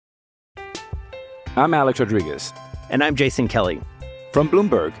I'm Alex Rodriguez. And I'm Jason Kelly. From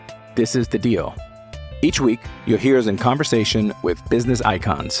Bloomberg, this is The Deal. Each week, you'll hear us in conversation with business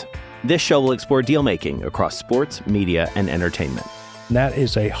icons. This show will explore deal-making across sports, media, and entertainment. That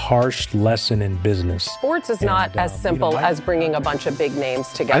is a harsh lesson in business. Sports is not as simple as bringing a bunch of big names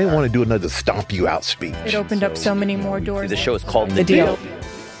together. I didn't want to do another stomp you out speech. It opened up so many more doors. The show is called The Deal.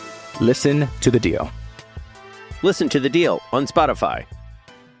 Listen to The Deal. Listen to The Deal on Spotify.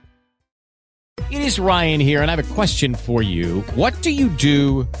 It is Ryan here, and I have a question for you. What do you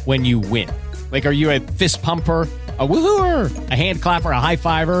do when you win? Like, are you a fist pumper, a woohooer, a hand clapper, a high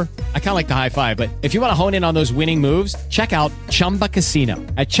fiver? I kind of like the high five, but if you want to hone in on those winning moves, check out Chumba Casino.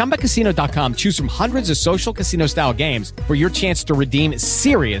 At ChumbaCasino.com, choose from hundreds of social casino-style games for your chance to redeem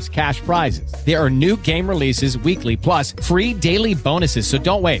serious cash prizes. There are new game releases weekly, plus free daily bonuses, so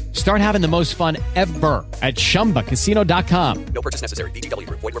don't wait. Start having the most fun ever at ChumbaCasino.com. No purchase necessary. VGW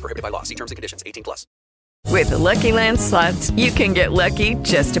Group. Void where prohibited by law. See terms and conditions. 18+. With the Lucky Land Slots, you can get lucky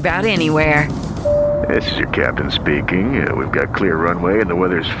just about anywhere. This is your captain speaking. We've got clear runway and the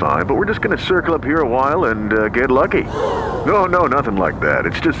weather's fine, but we're just going to circle up here a while and get lucky. No, nothing like that.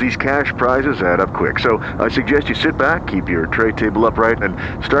 It's just these cash prizes add up quick. So I suggest you sit back, keep your tray table upright, and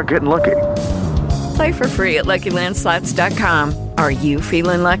start getting lucky. Play for free at LuckyLandSlots.com. Are you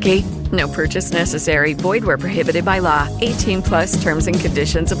feeling lucky? No purchase necessary. Void where prohibited by law. 18+ terms and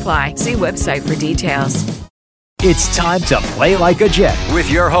conditions apply. See website for details. It's time to play like a Jet with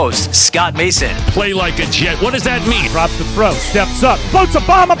your host, Scott Mason. Play like a Jet. What does that mean? Drops the throw, steps up, floats a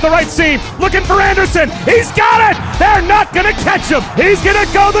bomb up the right seam, looking for Anderson. He's got it! They're not going to catch him. He's going to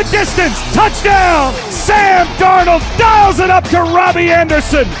go the distance. Touchdown! Sam Darnold dials it up to Robbie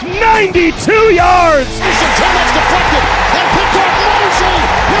Anderson. 92 yards! Anderson, too much deflected, and picked up Mosley.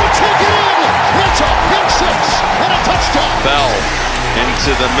 He'll take it in. It's a pick six and a touchdown. Bell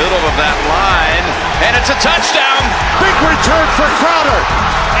into the middle of that line, and it's a touchdown. Big return for Crowder.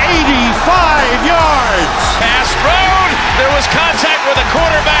 85 yards. Pass thrown. There was contact with the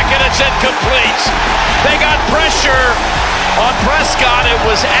quarterback, and it's incomplete. They got pressure on Prescott. It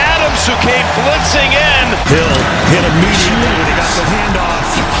was Adams who came blitzing in. Hill hit immediately when he got the handoff.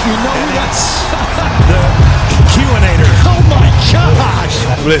 You know that's the Q-inator. Oh my gosh.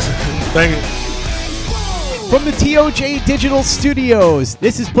 Listen, thank you. From the TOJ Digital Studios,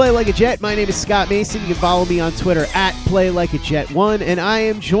 this is Play Like a Jet. My name is Scott Mason. You can follow me on Twitter at PlayLikeAJet1, and I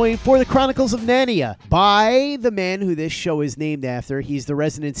am joined for the Chronicles of Narnia by the man who this show is named after. He's the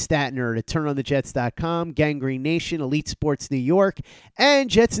resident stat nerd at TurnOnTheJets.com, Gangrene Nation, Elite Sports New York, and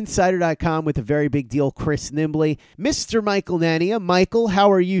JetsInsider.com with a very big deal, Chris Nimbley. Mr. Michael Narnia. Michael,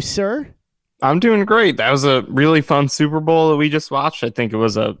 how are you, sir? I'm doing great. That was a really fun Super Bowl that we just watched. I think it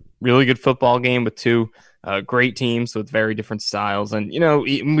was a really good football game with two great teams with very different styles. And, you know,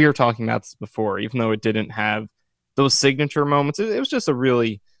 we were talking about this before, even though it didn't have those signature moments, it was just a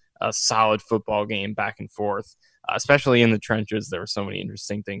really solid football game back and forth, especially in the trenches. There were so many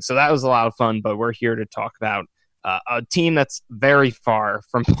interesting things. So that was a lot of fun, but we're here to talk about a team that's very far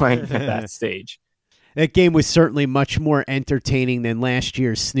from playing at that stage. That game was certainly much more entertaining than last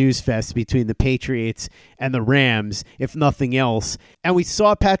year's snooze fest between the Patriots and the Rams, if nothing else. And we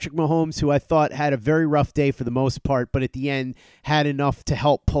saw Patrick Mahomes, who I thought had a very rough day for the most part, but at the end had enough to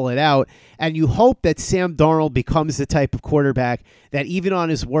help pull it out. And you hope that Sam Darnold becomes the type of quarterback that even on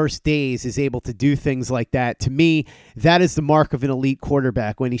his worst days is able to do things like that. To me, that is the mark of an elite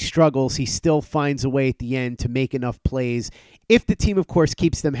quarterback. When he struggles, he still finds a way at the end to make enough plays. If the team, of course,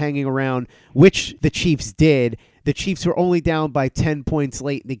 keeps them hanging around, which the Chiefs did. The Chiefs were only down by 10 points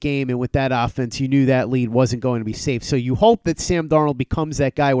late in the game, and with that offense, you knew that lead wasn't going to be safe. So you hope that Sam Darnold becomes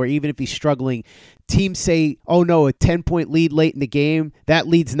that guy where even if he's struggling, teams say, oh no, a 10-point lead late in the game, that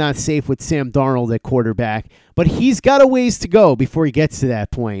lead's not safe with Sam Darnold at quarterback. But he's got a ways to go before he gets to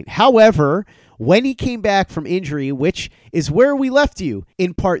that point. However, when he came back from injury, which is where we left you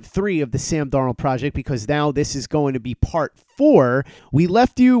in part 3 of the Sam Darnold project, because now this is going to be part 4, we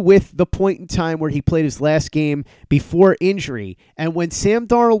left you with the point in time where he played his last game before injury. And when Sam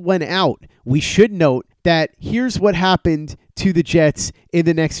Darnold went out, we should note that here's what happened to the Jets in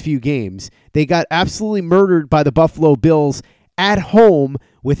the next few games. They got absolutely murdered by the Buffalo Bills at home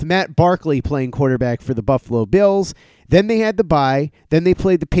with Matt Barkley playing quarterback for the Buffalo Bills. Then they had the bye. Then they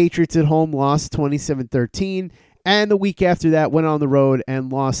played the Patriots at home, lost 27-13. And the week after that went on the road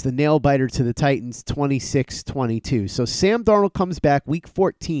and lost the nail-biter to the Titans 26-22. So Sam Darnold comes back week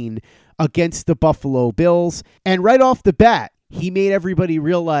 14 against the Buffalo Bills. And right off the bat, he made everybody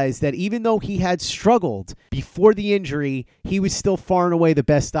realize that even though he had struggled before the injury, he was still far and away the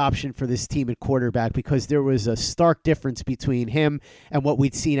best option for this team at quarterback because there was a stark difference between him and what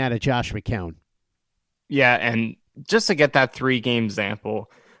we'd seen out of Josh McCown. Yeah, and just to get that 3-game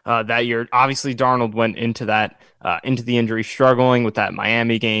sample that year, obviously Darnold went into the injury struggling with that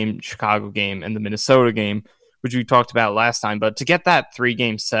Miami game, Chicago game, and the Minnesota game, which we talked about last time. But to get that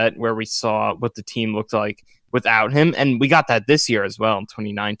 3-game set where we saw what the team looked like without him, and we got that this year as well in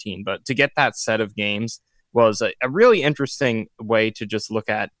 2019, but to get that set of games was a really interesting way to just look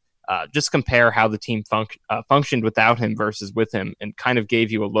at, just compare how the team functioned without him versus with him, and kind of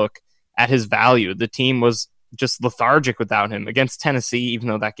gave you a look at his value. The team was just lethargic without him. Against Tennessee, even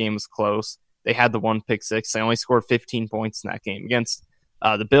though that game was close, they had the 1 pick six. They only scored 15 points in that game. Against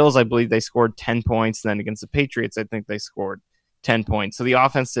the Bills, I believe they scored 10 points. And then against the Patriots, I think they scored 10 points. So the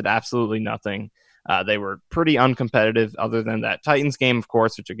offense did absolutely nothing. They were pretty uncompetitive other than that Titans game, of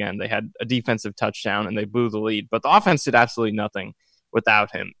course, which again, they had a defensive touchdown and they blew the lead, but the offense did absolutely nothing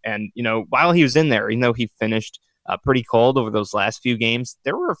without him. And, while he was in there, even though he finished pretty cold over those last few games,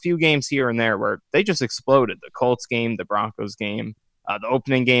 there were a few games here and there where they just exploded. The Colts game, the Broncos game, the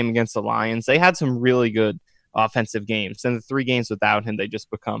opening game against the Lions. They had some really good offensive games. And the 3 games without him, they just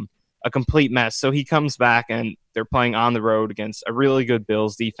become a complete mess. So he comes back and they're playing on the road against a really good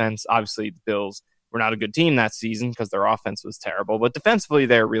Bills defense. Obviously, the Bills were not a good team that season because their offense was terrible, but defensively,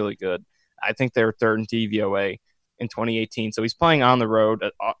 they're really good. I think they're 3rd in DVOA in 2018. So he's playing on the road.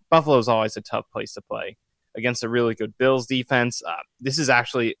 Buffalo is always a tough place to play against a really good Bills defense. This is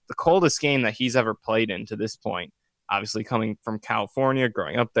actually the coldest game that he's ever played in to this point. Obviously coming from California,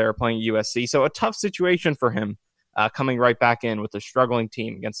 growing up there, playing USC. So a tough situation for him coming right back in with a struggling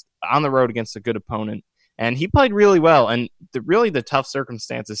team on the road against a good opponent. And he played really well. And the tough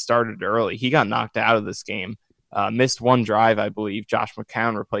circumstances started early. He got knocked out of this game, missed 1 drive, I believe. Josh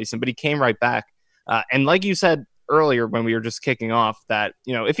McCown replaced him, but he came right back. And like you said earlier when we were just kicking off, that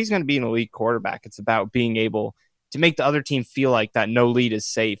if he's going to be an elite quarterback, it's about being able to make the other team feel like that no lead is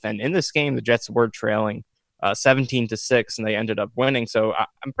safe. And in this game, the Jets were trailing 17-6, and they ended up winning. So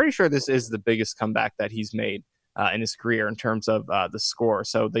I'm pretty sure this is the biggest comeback that he's made in his career in terms of the score.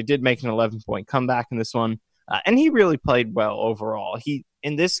 So they did make an 11-point comeback in this one, and he really played well overall.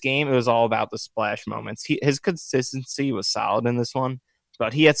 In this game, it was all about the splash moments. His consistency was solid in this one,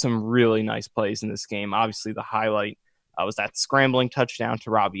 but he had some really nice plays in this game. Obviously, the highlight was that scrambling touchdown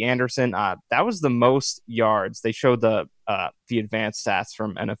to Robbie Anderson. That was the most yards. They showed the advanced stats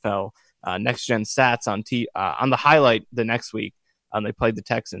from NFL Next Gen Stats on the highlight the next week. They played the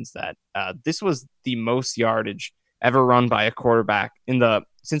Texans. That this was the most yardage ever run by a quarterback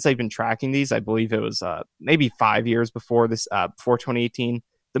since they've been tracking these. I believe it was maybe 5 years before this, before 2018.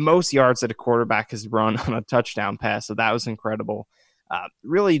 The most yards that a quarterback has run on a touchdown pass. So that was incredible.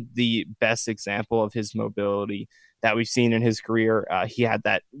 Really the best example of his mobility that we've seen in his career. He had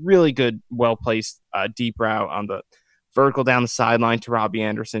that really good, well-placed deep route on the vertical down the sideline to Robbie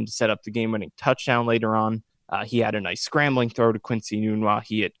Anderson to set up the game-winning touchdown later on. He had a nice scrambling throw to Quincy Nunwa.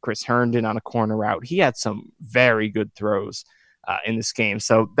 He hit Chris Herndon on a corner route. He had some very good throws in this game.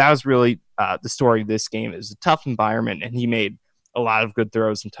 So that was really the story of this game. It was a tough environment, and he made a lot of good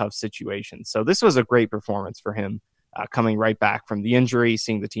throws in tough situations. So this was a great performance for him, coming right back from the injury,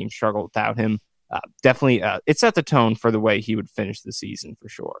 seeing the team struggle without him. Definitely, it set the tone for the way he would finish the season for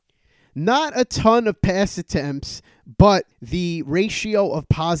sure. Not a ton of pass attempts, but the ratio of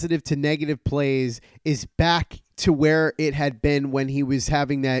positive to negative plays is back to where it had been when he was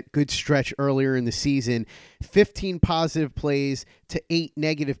having that good stretch earlier in the season. 15 positive plays to 8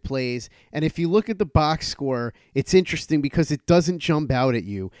 negative plays. And if you look at the box score, it's interesting because it doesn't jump out at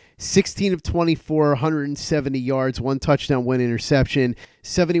you. 16 of 24, 170 yards, 1 touchdown, 1 interception,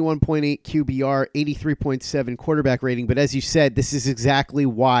 71.8 QBR, 83.7 quarterback rating. But as you said, this is exactly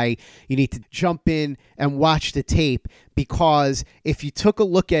why you need to jump in and watch the tape, because if you took a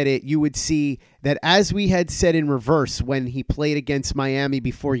look at it, you would see that, as we had said in reverse when he played against Miami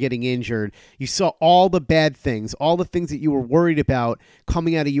before getting injured, you saw all the bad things, all the things that you were worried about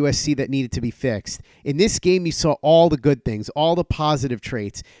coming out of USC that needed to be fixed. In this game, you saw all the good things, all the positive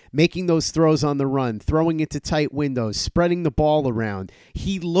traits, making those throws on the run, throwing into tight windows, spreading the ball around.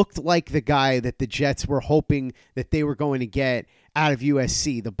 He looked like the guy that the Jets were hoping that they were going to get out of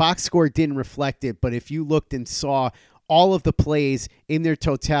USC. The box score didn't reflect it, but if you looked and saw all of the plays in their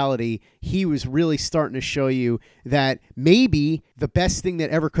totality, he was really starting to show you that maybe the best thing that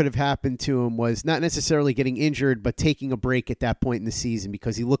ever could have happened to him was not necessarily getting injured, but taking a break at that point in the season,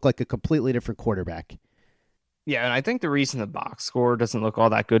 because he looked like a completely different quarterback. Yeah, and I think the reason the box score doesn't look all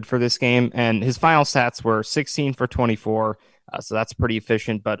that good for this game, and his final stats were 16 for 24, so that's pretty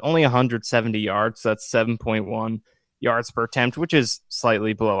efficient, but only 170 yards, so that's 7.1 yards per attempt, which is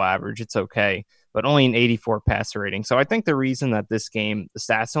slightly below average. It's okay. but only an 84 passer rating. So I think the reason that this game, the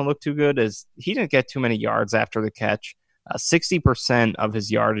stats don't look too good is he didn't get too many yards after the catch. 60% of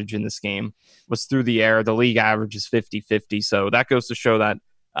his yardage in this game was through the air. The league average is 50-50. So that goes to show that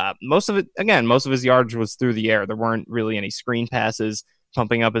most of his yardage was through the air. There weren't really any screen passes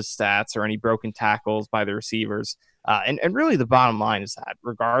pumping up his stats or any broken tackles by the receivers. And really the bottom line is that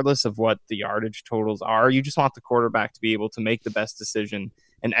regardless of what the yardage totals are, you just want the quarterback to be able to make the best decision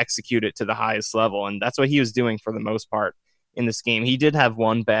and execute it to the highest level. And that's what he was doing for the most part in this game. He did have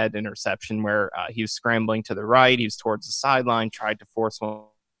one bad interception where he was scrambling to the right. He was towards the sideline, tried to force one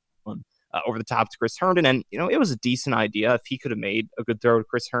over the top to Chris Herndon. And, it was a decent idea. If he could have made a good throw to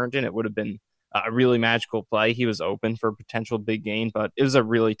Chris Herndon, it would have been a really magical play. He was open for a potential big gain, but it was a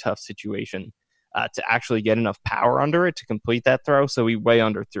really tough situation to actually get enough power under it to complete that throw. So he way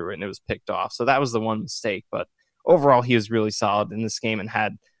underthrew it and it was picked off. So that was the one mistake. But overall, he was really solid in this game and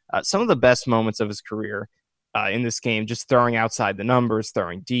had some of the best moments of his career in this game, just throwing outside the numbers,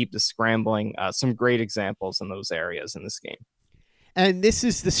 throwing deep, the scrambling, some great examples in those areas in this game. And this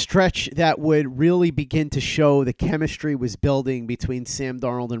is the stretch that would really begin to show the chemistry was building between Sam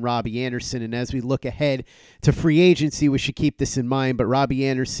Darnold and Robbie Anderson. And as we look ahead to free agency, we should keep this in mind. But Robbie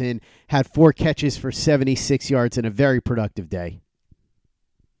Anderson had 4 catches for 76 yards in a very productive day.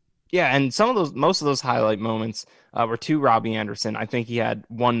 Yeah, and most of those highlight moments were to Robbie Anderson. I think he had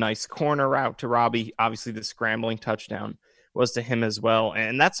one nice corner route to Robbie. Obviously, the scrambling touchdown was to him as well.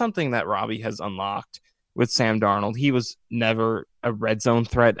 And that's something that Robbie has unlocked with Sam Darnold. He was never a red zone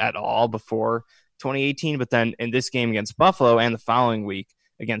threat at all before 2018, but then in this game against Buffalo and the following week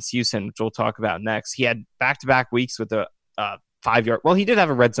against Houston, which we'll talk about next, he had back-to-back weeks with a 5-yard. Well, he did have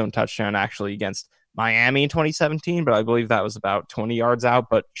a red zone touchdown actually against Miami in 2017, but I believe that was about 20 yards out.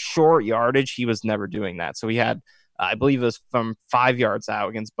 But short yardage, he was never doing that. So he had, I believe it was from 5 yards out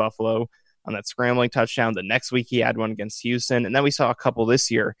against Buffalo on that scrambling touchdown. The next week he had one against Houston, and then we saw a couple this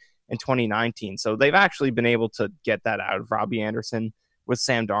year in 2019. So they've actually been able to get that out of Robbie Anderson with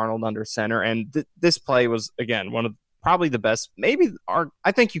Sam Darnold under center. And this play was, again, one of probably the best,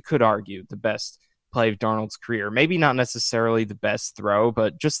 I think you could argue the best play of Darnold's career. Maybe not necessarily the best throw,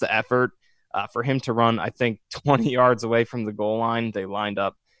 but just the effort for him to run, I think, 20 yards away from the goal line. They lined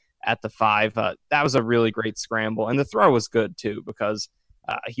up at the 5. That was a really great scramble. And the throw was good, too, because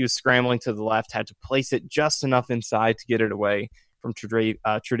he was scrambling to the left, had to place it just enough inside to get it away from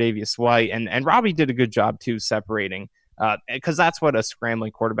Tre'Davious White. And Robbie did a good job, too, separating, because that's what a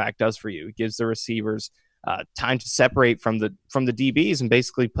scrambling quarterback does for you. It gives the receivers time to separate from the DBs and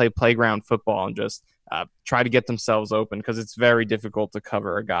basically play playground football and just try to get themselves open, because it's very difficult to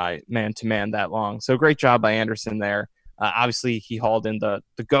cover a guy man-to-man that long. So great job by Anderson there. Obviously, he hauled in the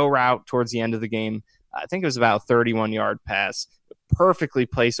go route towards the end of the game. I think it was about a 31-yard pass, perfectly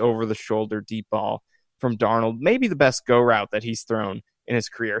placed over the shoulder deep ball from Darnold. Maybe the best go route that he's thrown in his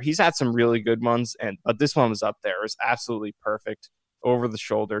career. He's had some really good ones, but this one was up there. It was absolutely perfect over the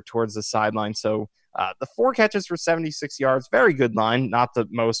shoulder towards the sideline. So the 4 catches for 76 yards, very good line. Not the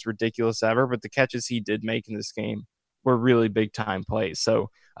most ridiculous ever, but the catches he did make in this game were really big-time plays.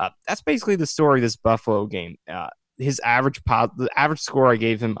 So that's basically the story of this Buffalo game. The average score I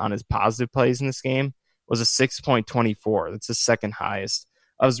gave him on his positive plays in this game was a 6.24. That's the second highest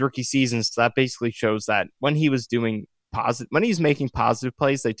of his rookie season. So that basically shows that when he was making positive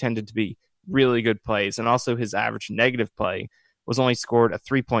plays, they tended to be really good plays. And also his average negative play was only scored a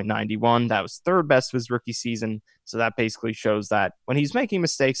 3.91. That was third best of his rookie season. So that basically shows that when he's making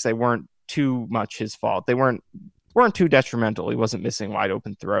mistakes, they weren't too much his fault. They weren't too detrimental. He wasn't missing wide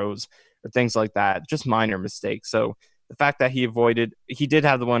open throws or things like that, just minor mistakes. So the fact that he did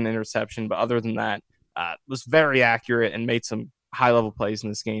have the one interception, but other than that, was very accurate and made some high-level plays in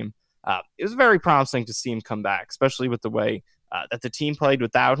this game. It was very promising to see him come back, especially with the way that the team played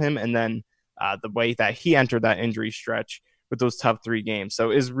without him, and then the way that he entered that injury stretch with those tough 3 games.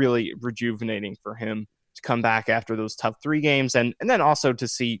 So it is really rejuvenating for him to come back after those tough 3 games, and then also to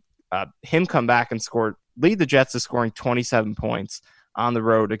see him come back and lead the Jets to scoring 27 points on the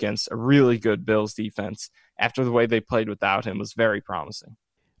road against a really good Bills defense after the way they played without him was very promising.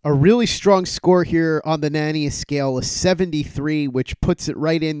 A really strong score here on the Nania scale, a 73, which puts it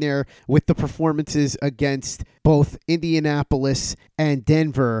right in there with the performances against both Indianapolis and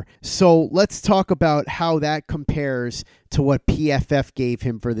Denver. So let's talk about how that compares to what PFF gave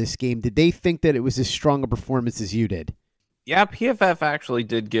him for this game. Did they think that it was as strong a performance as you did? Yeah, PFF actually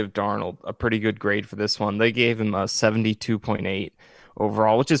did give Darnold a pretty good grade for this one. They gave him a 72.8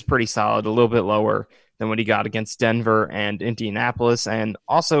 overall, which is pretty solid, a little bit lower than what he got against Denver and Indianapolis, and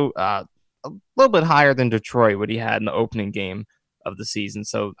also a little bit higher than Detroit, what he had in the opening game of the season.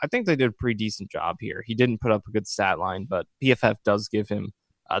 So I think they did a pretty decent job here. He didn't put up a good stat line, but PFF does give him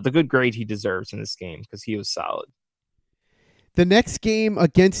the good grade he deserves in this game because he was solid. The next game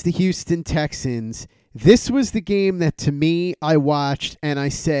against the Houston Texans, this was the game that to me I watched and I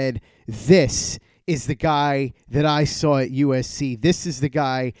said, this is the guy that I saw at USC. This is the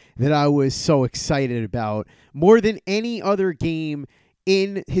guy that I was so excited about more than any other game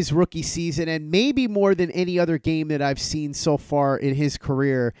in his rookie season, and maybe more than any other game that I've seen so far in his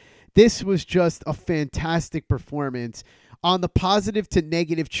career. This was just a fantastic performance. On the positive to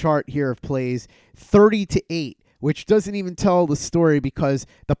negative chart here of plays, 30-8, which doesn't even tell the story because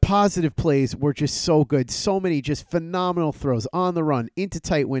the positive plays were just so good. So many just phenomenal throws on the run into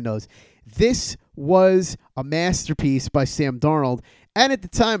tight windows. This was a masterpiece by Sam Darnold. And at the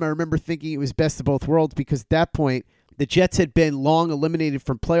time, I remember thinking it was best of both worlds because at that point, the Jets had been long eliminated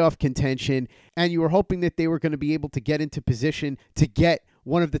from playoff contention, and you were hoping that they were going to be able to get into position to get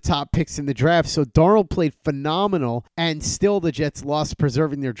one of the top picks in the draft. So Darnold played phenomenal, and still the Jets lost,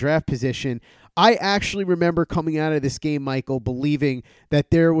 preserving their draft position. I actually remember coming out of this game, Michael, believing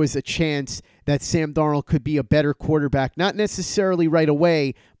that there was a chance that Sam Darnold could be a better quarterback, not necessarily right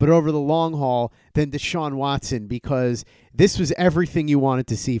away, but over the long haul than Deshaun Watson, because this was everything you wanted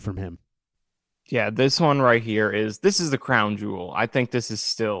to see from him. Yeah, this one right here is the crown jewel. I think this is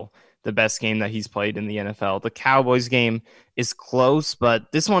still the best game that he's played in the NFL. The Cowboys game is close,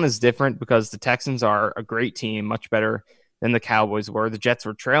 but this one is different because the Texans are a great team, much better than the Cowboys were. The Jets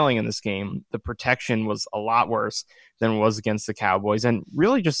were trailing in this game. The protection was a lot worse than it was against the Cowboys. And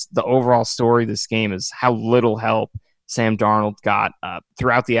really just the overall story of this game is how little help Sam Darnold got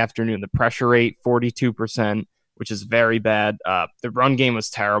throughout the afternoon. The pressure rate, 42%. Which is very bad. The run game was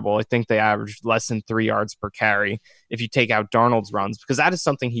terrible. I think they averaged less than 3 yards per carry if you take out Darnold's runs, because that is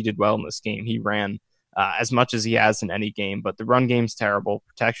something he did well in this game. He ran as much as he has in any game, but the run game's terrible.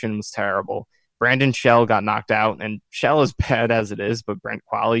 Protection was terrible. Brandon Shell got knocked out, and Shell is bad as it is, but Brent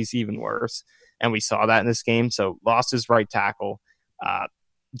Qualley's even worse, and we saw that in this game. So lost his right tackle.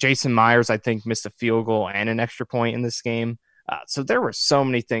 Jason Myers, I think, missed a field goal and an extra point in this game. So there were so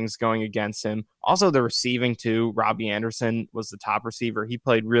many things going against him. Also, the receiving, too. Robbie Anderson was the top receiver. He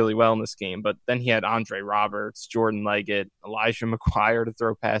played really well in this game, but then he had Andre Roberts, Jordan Leggett, Elijah McGuire to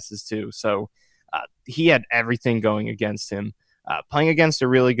throw passes to. So he had everything going against him. Playing against a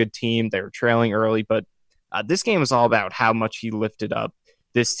really good team. They were trailing early, but this game was all about how much he lifted up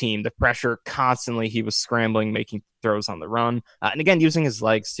this team. The pressure constantly, he was scrambling, making throws on the run. And again, using his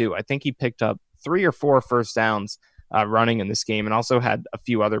legs, too. I think he picked up 3 or 4 first downs running in this game, and also had a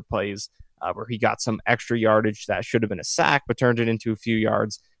few other plays where he got some extra yardage that should have been a sack, but turned it into a few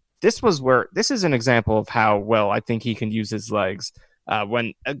yards. This is an example of how well I think he can use his legs.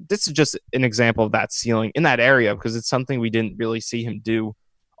 This is just an example of that ceiling in that area, because it's something we didn't really see him do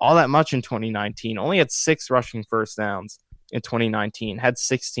all that much in 2019. Only had 6 rushing first downs in 2019, had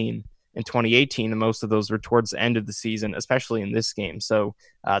 16 in 2018, and most of those were towards the end of the season, especially in this game. So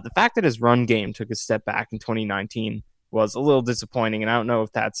the fact that his run game took a step back in 2019 was a little disappointing, and I don't know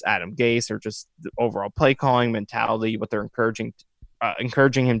if that's Adam Gase or just the overall play calling mentality, what they're encouraging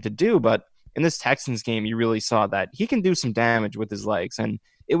him to do. But in this Texans game, you really saw that he can do some damage with his legs, and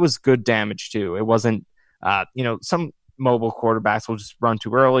it was good damage too. It wasn't, some mobile quarterbacks will just run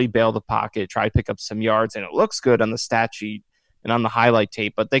too early, bail the pocket, try to pick up some yards, and it looks good on the stat sheet and on the highlight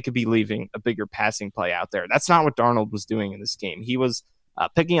tape, but they could be leaving a bigger passing play out there. That's not what Darnold was doing in this game. He was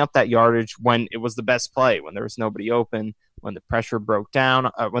picking up that yardage when it was the best play, when there was nobody open, when the pressure broke down,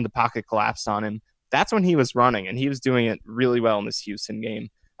 when the pocket collapsed on him. That's when he was running, and he was doing it really well in this Houston game.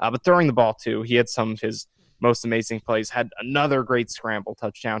 But throwing the ball, too, he had some of his most amazing plays, had another great scramble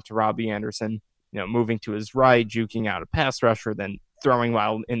touchdown to Robbie Anderson, moving to his right, juking out a pass rusher, then throwing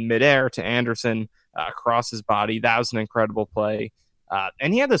while in midair to Anderson, across his body. That was an incredible play.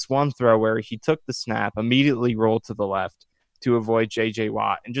 And he had this one throw where he took the snap, immediately rolled to the left to avoid J.J.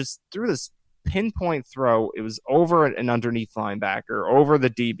 Watt, and just threw this pinpoint throw. It was over an underneath linebacker, over the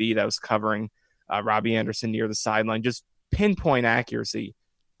DB that was covering Robbie Anderson near the sideline. Just pinpoint accuracy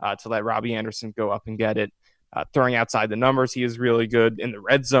to let Robbie Anderson go up and get it. Throwing outside the numbers, he was really good. In the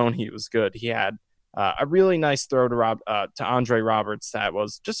red zone, he was good. He had a really nice throw to Andre Roberts that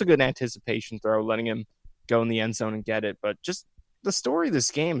was just a good anticipation throw, letting him go in the end zone and get it. But just the story of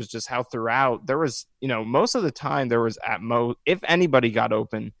this game is just how throughout there was, most of the time there was if anybody got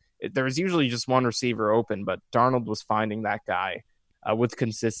open, there was usually just one receiver open, but Darnold was finding that guy with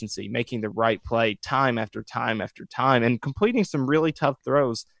consistency, making the right play time after time after time, and completing some really tough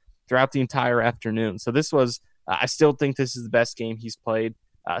throws throughout the entire afternoon. So this was, I still think this is the best game he's played.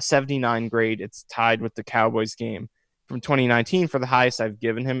 79 grade. It's tied with the Cowboys game from 2019 for the highest I've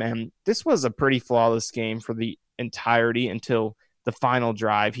given him. And this was a pretty flawless game for the entirety until the final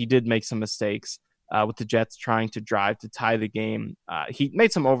drive. He did make some mistakes with the Jets trying to drive to tie the game. He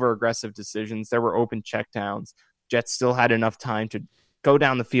made some over-aggressive decisions. There were open checkdowns. Jets still had enough time to go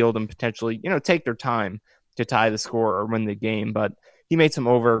down the field and potentially, take their time to tie the score or win the game. But he made some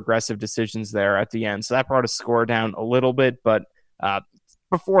over-aggressive decisions there at the end. So that brought his score down a little bit. But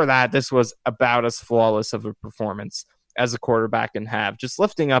before that, this was about as flawless of a performance as a quarterback can have. Just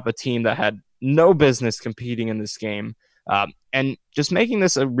lifting up a team that had no business competing in this game. And just making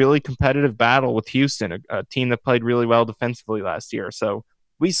this a really competitive battle with Houston, a team that played really well defensively last year. So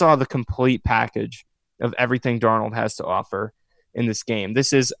we saw the complete package of everything Darnold has to offer in this game.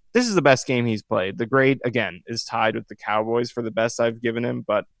 This is the best game he's played. The grade, again, is tied with the Cowboys for the best I've given him,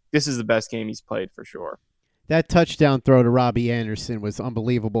 but this is the best game he's played for sure. That touchdown throw to Robbie Anderson was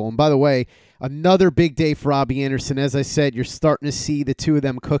unbelievable. And by the way, another big day for Robbie Anderson. As I said, you're starting to see the two of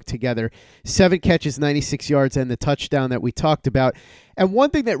them cook together. 7 catches, 96 yards, and the touchdown that we talked about. And one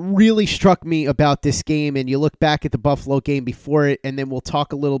thing that really struck me about this game, and you look back at the Buffalo game before it, and then we'll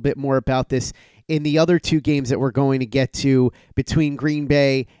talk a little bit more about this in the other two games that we're going to get to between Green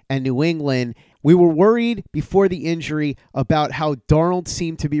Bay and New England. We were worried before the injury about how Darnold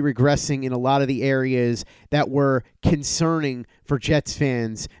seemed to be regressing in a lot of the areas that were concerning for Jets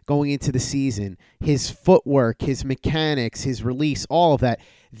fans going into the season. His footwork, his mechanics, his release, all of that.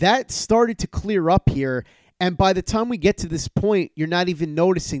 That started to clear up here. And by the time we get to this point, you're not even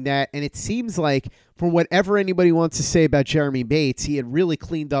noticing that. And it seems like, for whatever anybody wants to say about Jeremy Bates, he had really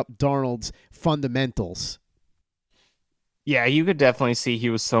cleaned up Darnold's fundamentals. Yeah, you could definitely see he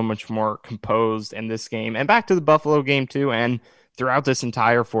was so much more composed in this game. And back to the Buffalo game, too, and throughout this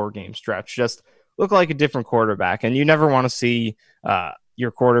entire 4-game stretch. Just look like a different quarterback. And you never want to see your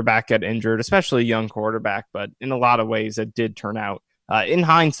quarterback get injured, especially a young quarterback. But in a lot of ways, it did turn out, in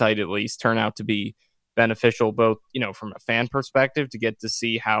hindsight at least, turn out to be beneficial, both, from a fan perspective to get to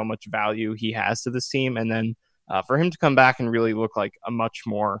see how much value he has to this team. And then for him to come back and really look like a much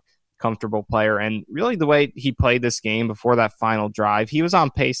more comfortable player. And really the way he played this game before that final drive, he was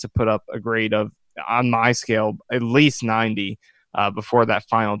on pace to put up a grade of, on my scale, at least 90 before that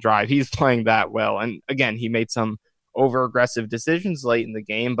final drive. He's playing that well. And again, he made some over-aggressive decisions late in the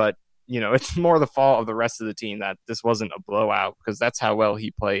game, but it's more the fault of the rest of the team that this wasn't a blowout, because that's how well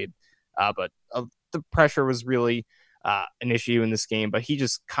he played. But the pressure was really an issue in this game, but he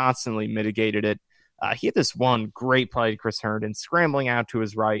just constantly mitigated it. He had this one great play to Chris Herndon, scrambling out to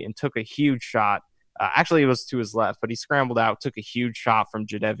his right and took a huge shot. Actually, it was to his left, but he scrambled out, took a huge shot from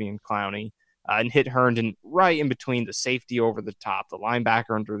Jadeveon Clowney and hit Herndon right in between the safety over the top, the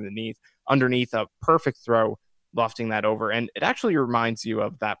linebacker underneath a perfect throw, lofting that over. And it actually reminds you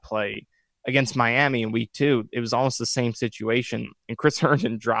of that play against Miami in week 2. It was almost the same situation, and Chris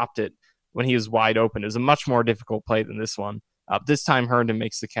Herndon dropped it when he was wide open. It was a much more difficult play than this one. This time, Herndon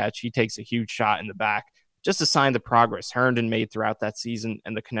makes the catch. He takes a huge shot in the back. Just a sign of the progress Herndon made throughout that season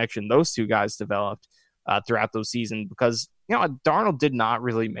and the connection those two guys developed throughout those seasons. Because, Darnold did not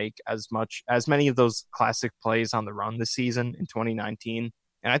really make as many of those classic plays on the run this season in 2019.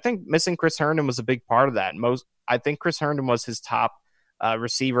 And I think missing Chris Herndon was a big part of that. I think Chris Herndon was his top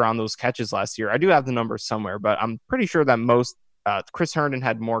receiver on those catches last year. I do have the numbers somewhere, but I'm pretty sure that Chris Herndon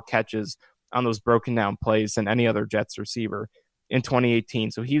had more catches on those broken down plays than any other Jets receiver in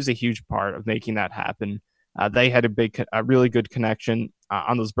 2018. So he was a huge part of making that happen. They had a really good connection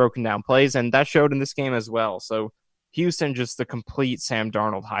on those broken down plays, and that showed in this game as well. So Houston, just the complete Sam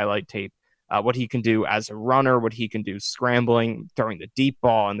Darnold highlight tape, what he can do as a runner, what he can do scrambling, throwing the deep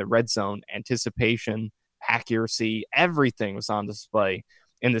ball in the red zone, anticipation, accuracy, everything was on display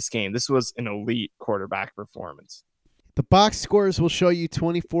in this game. This was an elite quarterback performance. The box scores will show you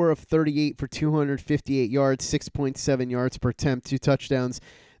 24 of 38 for 258 yards, 6.7 yards per attempt, 2 touchdowns,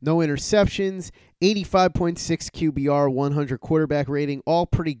 no interceptions, 85.6 QBR, 100 quarterback rating, all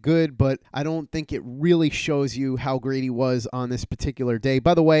pretty good, but I don't think it really shows you how great he was on this particular day.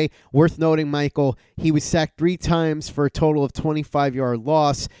 By the way, worth noting, Michael, he was sacked 3 times for a total of 25-yard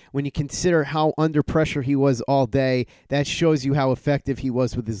loss. When you consider how under pressure he was all day, that shows you how effective he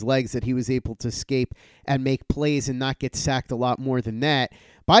was with his legs, that he was able to escape and make plays and not get sacked a lot more than that.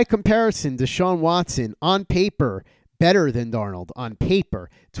 By comparison, Deshaun Watson, on paper, better than Darnold on paper.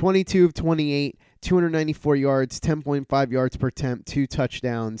 22 of 28, 294 yards, 10.5 yards per attempt, 2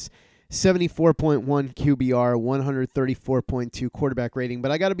 touchdowns, 74.1 QBR, 134.2 quarterback rating. But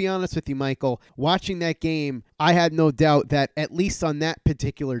I got to be honest with you, Michael, watching that game, I had no doubt that at least on that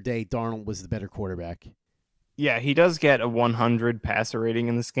particular day, Darnold was the better quarterback. Yeah, he does get a 100 passer rating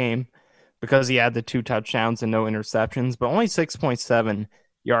in this game, because he had the 2 touchdowns and no interceptions, but only 6.7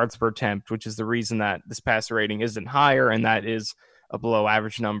 yards per attempt, which is the reason that this passer rating isn't higher, and that is a below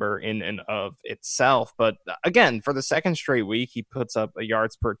average number in and of itself. But again, for the second straight week, he puts up a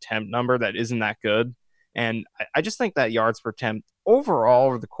yards per attempt number that isn't that good. And I just think that yards per attempt overall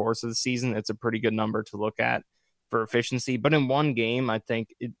over the course of the season, it's a pretty good number to look at for efficiency. But in one game, I think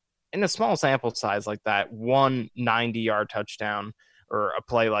in a small sample size like that, one 90-yard touchdown or a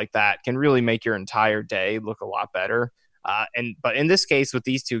play like that can really make your entire day look a lot better. But in this case, with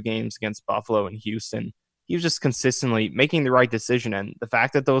these 2 games against Buffalo and Houston, he was just consistently making the right decision. And the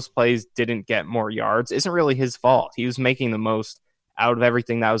fact that those plays didn't get more yards isn't really his fault. He was making the most out of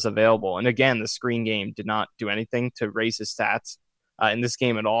everything that was available. And again, the screen game did not do anything to raise his stats in this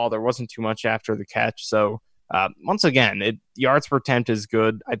game at all. There wasn't too much after the catch. So once again, yards per attempt is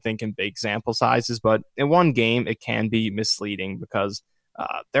good, I think, in big sample sizes. But in one game, it can be misleading because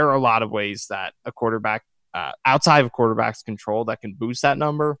there are a lot of ways that a quarterback outside of quarterback's control that can boost that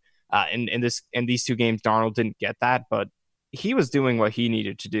number. In these 2 games, Darnold didn't get that, but he was doing what he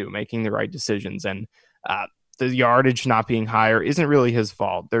needed to do, making the right decisions. And the yardage not being higher isn't really his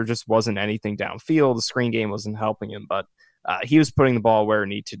fault. There just wasn't anything downfield. The screen game wasn't helping him, but he was putting the ball where it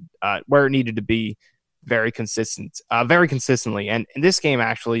needed to be very consistently. And in this game,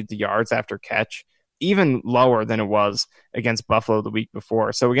 actually, the yards after catch even lower than it was against Buffalo the week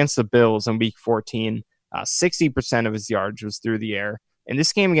before. So against the Bills in week 14, 60% of his yards was through the air. In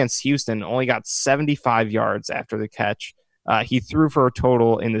this game against Houston, only got 75 yards after the catch. He threw for a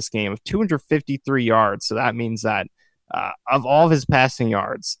total in this game of 253 yards. So that means that of all of his passing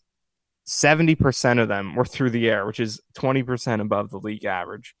yards, 70% of them were through the air, which is 20% above the league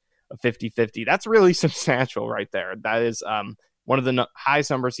average of 50-50. That's really substantial right there. That is one of the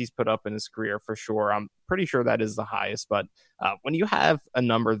highest numbers he's put up in his career for sure. I'm pretty sure that is the highest. But when you have a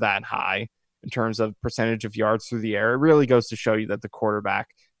number that high in terms of percentage of yards through the air, it really goes to show you that the quarterback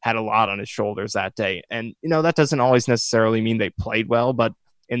had a lot on his shoulders that day. And, that doesn't always necessarily mean they played well, but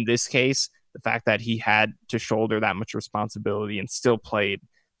in this case, the fact that he had to shoulder that much responsibility and still played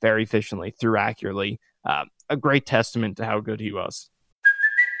very efficiently, threw accurately, a great testament to how good he was.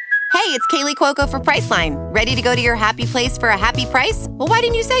 Hey, it's Kaylee Cuoco for Priceline. Ready to go to your happy place for a happy price? Well, why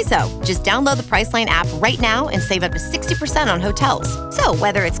didn't you say so? Just download the Priceline app right now and save up to 60% on hotels. So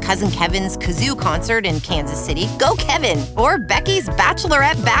whether it's Cousin Kevin's Kazoo Concert in Kansas City, go Kevin, or Becky's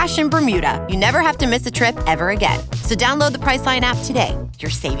Bachelorette Bash in Bermuda, you never have to miss a trip ever again. So download the Priceline app today.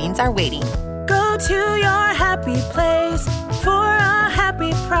 Your savings are waiting. Go to your happy place for a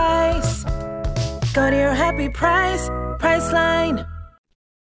happy price. Go to your happy price, Priceline.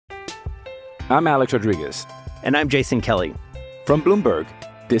 I'm Alex Rodriguez. And I'm Jason Kelly. From Bloomberg,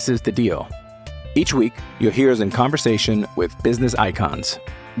 this is The Deal. Each week, you'll hear us in conversation with business icons.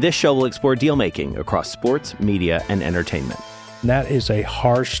 This show will explore deal-making across sports, media, and entertainment. That is a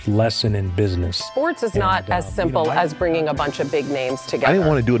harsh lesson in business. Sports is not as simple as bringing a bunch of big names together. I didn't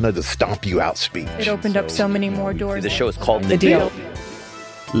want to do another stomp you out speech. It opened up so many more doors. The show is called The Deal.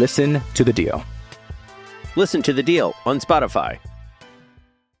 Listen to The Deal. Listen to The Deal on Spotify.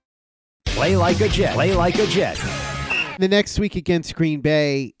 Play like a Jet. Play like a Jet. The next week against Green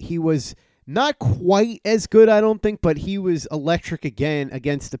Bay, he was not quite as good, I don't think, but he was electric again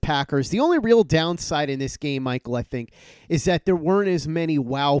against the Packers. The only real downside in this game, Michael, I think, is that there weren't as many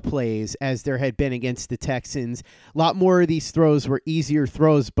wow plays as there had been against the Texans. A lot more of these throws were easier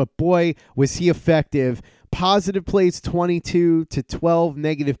throws, but boy, was he effective. Positive plays 22 to 12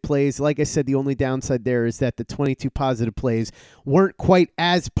 negative plays. Like I said, the only downside there is that the 22 positive plays weren't quite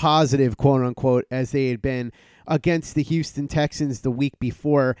as positive, quote unquote, as they had been against the Houston Texans the week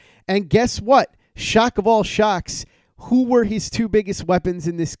before. And guess what? Shock of all shocks. Who were his 2 biggest weapons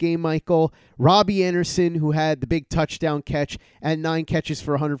in this game, Michael? Robbie Anderson, who had the big touchdown catch and 9 catches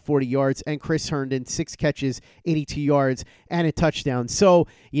for 140 yards, and Chris Herndon, 6 catches, 82 yards, and a touchdown. So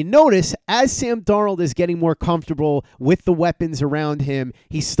you notice as Sam Darnold is getting more comfortable with the weapons around him,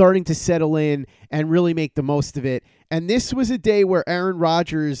 he's starting to settle in and really make the most of it. And this was a day where Aaron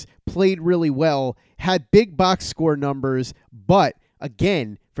Rodgers played really well, had big box score numbers, but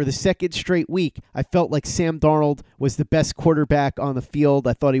again, for the second straight week, I felt like Sam Darnold was the best quarterback on the field.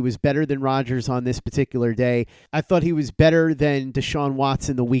 I thought he was better than Rodgers on this particular day. I thought he was better than Deshaun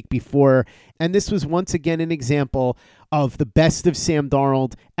Watson the week before. And this was once again an example of the best of Sam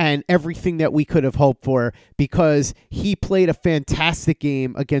Darnold and everything that we could have hoped for, because he played a fantastic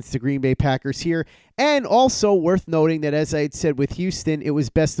game against the Green Bay Packers here. And also worth noting that, as I had said with Houston, it was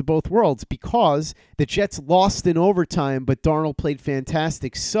best of both worlds because the Jets lost in overtime, but Darnold played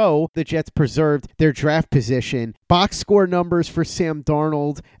fantastic. So the Jets preserved their draft position Box score numbers for Sam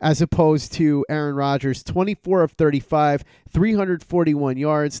Darnold as opposed to Aaron Rodgers: 24 of 35, 341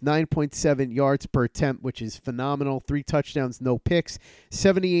 yards, 9.7 yards per attempt, which is phenomenal. 3 touchdowns, no picks,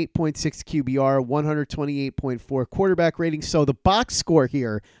 78.6 QBR, 128.4 quarterback rating. So the box score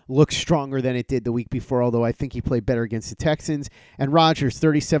here looks stronger than it did the week before, although I think he played better against the Texans. And Rodgers,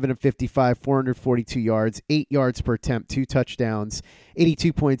 37 of 55, 442 yards, 8 yards per attempt, 2 touchdowns,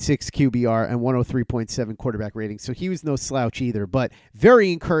 82.6 QBR, and 103.7 quarterback rating. So he was no slouch either, but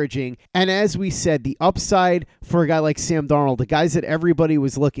very encouraging. And as we said, the upside for a guy like Sam Darnold, the guys that everybody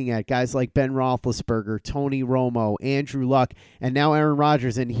was looking at, guys like Ben Roethlisberger, Tony Romo, Andrew Luck, and now Aaron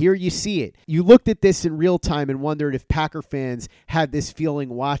Rodgers. And here you see it. You looked at this in real time and wondered if Packer fans had this feeling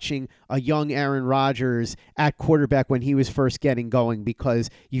watching a young Aaron Rodgers at quarterback when he was first getting going, because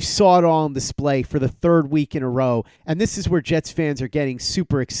you saw it all on display for the third week in a row. And this is where Jets fans are getting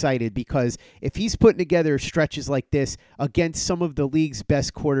super excited, because if he's putting together stretches like this against some of the league's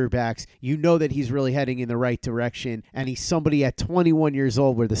best quarterbacks, you know that he's really heading in the right direction, and he's somebody at 21 years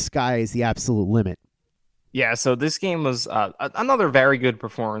old where the sky is the absolute limit. Yeah, so this game was another very good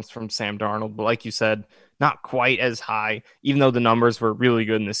performance from Sam Darnold, but like you said, not quite as high, even though the numbers were really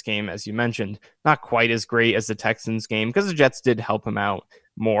good in this game, as you mentioned, not quite as great as the Texans game, because the Jets did help him out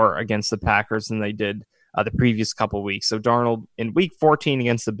more against the Packers than they did the previous couple weeks. So Darnold in week 14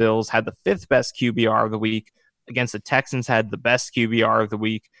 against the Bills had the 5th best QBR of the week, against the Texans had the best QBR of the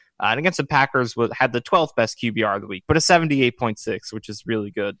week, and against the Packers had the 12th best QBR of the week, but a 78.6, which is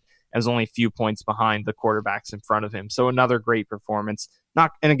really good. And was only a few points behind the quarterbacks in front of him. So another great performance.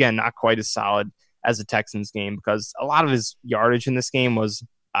 Not quite as solid as the Texans game, because a lot of his yardage in this game was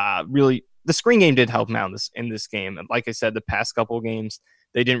really, the screen game did help him out in this game. And like I said, the past couple of games,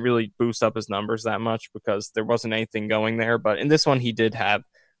 they didn't really boost up his numbers that much because there wasn't anything going there. But in this one, he did have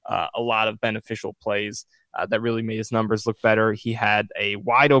a lot of beneficial plays that really made his numbers look better. He had a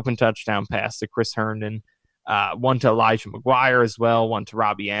wide open touchdown pass to Chris Herndon, one to Elijah McGuire as well, one to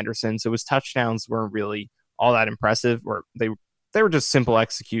Robbie Anderson. So his touchdowns weren't really all that impressive, or they were just simple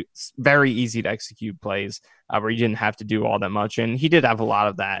very easy to execute plays where he didn't have to do all that much. And he did have a lot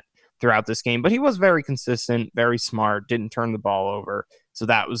of that throughout this game, but he was very consistent, very smart, didn't turn the ball over. So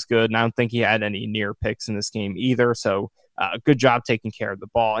that was good. And I don't think he had any near picks in this game either. So a good job taking care of the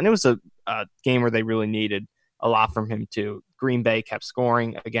ball. And it was a game where they really needed a lot from him too. Green Bay kept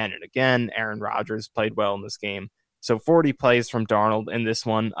scoring again and again. Aaron Rodgers played well in this game. So 40 plays from Darnold in this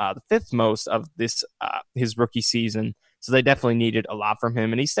one, the 5th most of this his rookie season. So they definitely needed a lot from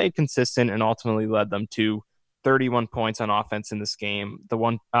him, and he stayed consistent and ultimately led them to 31 points on offense in this game. The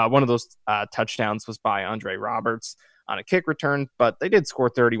one of those touchdowns was by Andre Roberts on a kick return, but they did score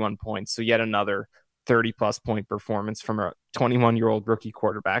 31 points. So yet another 30-plus point performance from a 21-year-old rookie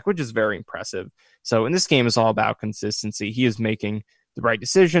quarterback, which is very impressive. So in this game, it's all about consistency. He is making the right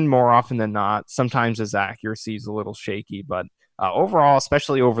decision more often than not. Sometimes his accuracy is a little shaky, but overall,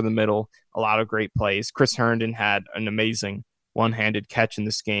 especially over the middle, a lot of great plays. Chris Herndon had an amazing one-handed catch in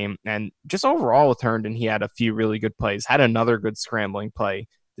this game. And just overall with Herndon, he had a few really good plays, had another good scrambling play,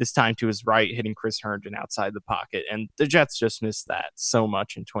 this time to his right, hitting Chris Herndon outside the pocket. And the Jets just missed that so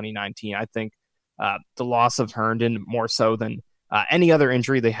much in 2019. I think the loss of Herndon more so than any other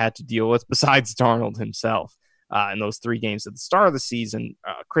injury they had to deal with besides Darnold himself in those 3 games at the start of the season.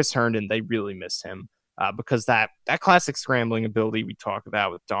 Chris Herndon, they really missed him because that classic scrambling ability we talk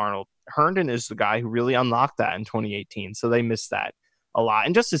about with Darnold, Herndon is the guy who really unlocked that in 2018. So they missed that a lot.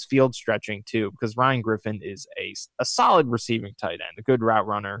 And just his field stretching too, because Ryan Griffin is a solid receiving tight end, a good route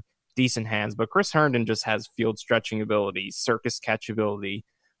runner, decent hands, but Chris Herndon just has field stretching ability, circus catch ability,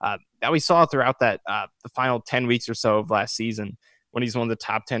 that we saw throughout the final 10 weeks or so of last season when he's one of the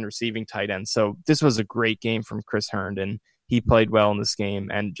top 10 receiving tight ends. So this was a great game from Chris Herndon. He played well in this game,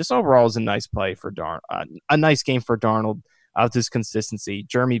 and just overall is a nice play for a nice game for Darnold with his consistency.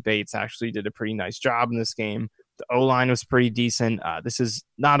 Jeremy Bates actually did a pretty nice job in this game. The O-line was pretty decent. This is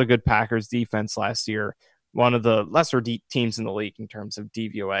not a good Packers defense last year, one of the lesser teams in the league in terms of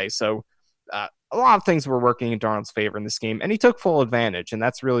DVOA. So a lot of things were working in Darnold's favor in this game, and he took full advantage, and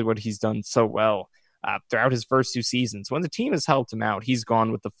that's really what he's done so well throughout his first 2 seasons. When the team has helped him out, he's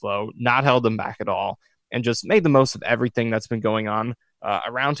gone with the flow, not held him back at all, and just made the most of everything that's been going on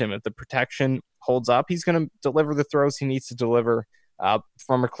around him. If the protection holds up, he's going to deliver the throws he needs to deliver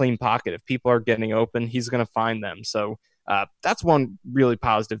from a clean pocket. If people are getting open, he's going to find them. So that's one really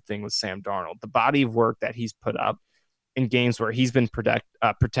positive thing with Sam Darnold. The body of work that he's put up in games where he's been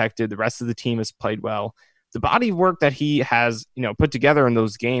protected, the rest of the team has played well. The body of work that he has, put together in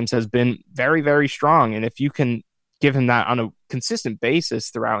those games has been very, very strong. And if you can give him that on a consistent basis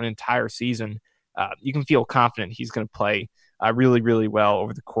throughout an entire season, you can feel confident he's going to play really, really well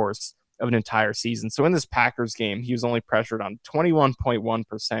over the course of an entire season. So in this Packers game, he was only pressured on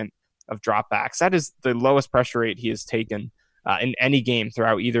 21.1% of dropbacks. That is the lowest pressure rate he has taken in any game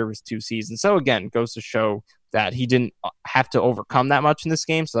throughout either of his 2 seasons. So again, goes to show that he didn't have to overcome that much in this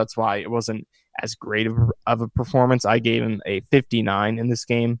game. So that's why it wasn't as great of a performance. I gave him a 59 in this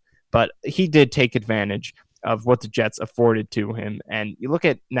game, but he did take advantage of what the Jets afforded to him. And you look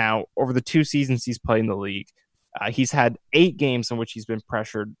at now, over the 2 seasons he's played in the league, he's had 8 games in which he's been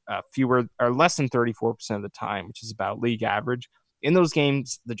pressured fewer or less than 34% of the time, which is about league average. In those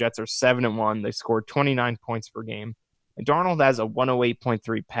games, the Jets are 7-1. They scored 29 points per game. And Darnold has a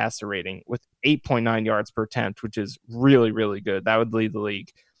 108.3 passer rating with 8.9 yards per attempt, which is really, really good. That would lead the league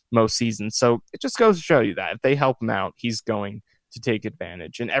most seasons. So it just goes to show you that if they help him out, he's going to take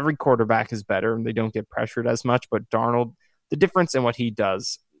advantage. And every quarterback is better and they don't get pressured as much. But Darnold, the difference in what he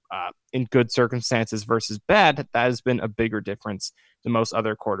does in good circumstances versus bad, that has been a bigger difference than most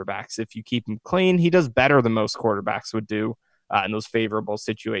other quarterbacks. If you keep him clean, he does better than most quarterbacks would do in those favorable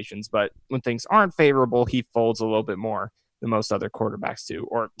situations. But when things aren't favorable, he folds a little bit more than most other quarterbacks do,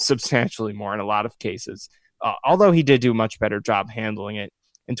 or substantially more in a lot of cases. Although he did do a much better job handling it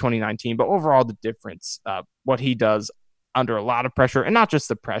in 2019. But overall, the difference, what he does under a lot of pressure, and not just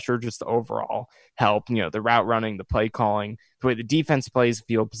the pressure, just the overall help, the route running, the play calling, the way the defense plays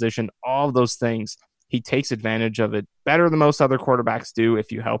field position, all of those things, he takes advantage of it better than most other quarterbacks do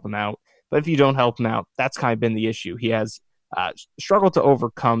if you help him out. But if you don't help him out, that's kind of been the issue. He has struggled to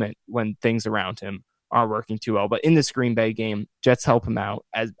overcome it when things around him are working too well. But in this Green Bay game, Jets help him out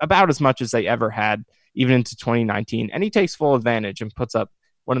about as much as they ever had, even into 2019. And he takes full advantage and puts up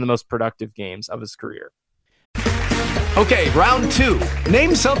one of the most productive games of his career. Okay, round 2.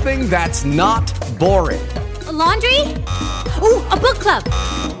 Name something that's not boring. A laundry? Ooh, a book club.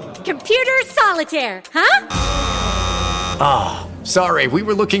 Computer solitaire, huh? Ah, sorry, we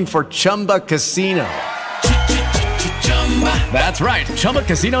were looking for Chumba Casino. That's right.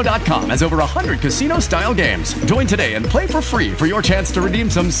 ChumbaCasino.com has over 100 casino-style games. Join today and play for free for your chance to redeem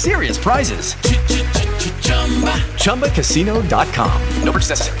some serious prizes. ChumbaCasino.com. No purchase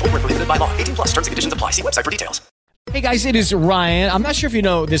necessary. Void where prohibited by law. 18+. Terms and conditions apply. See website for details. Hey guys, it is Ryan. I'm not sure if you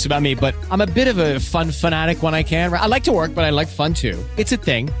know this about me, but I'm a bit of a fun fanatic when I can. I like to work, but I like fun too. It's a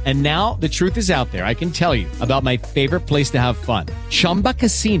thing. And now the truth is out there. I can tell you about my favorite place to have fun. Chumba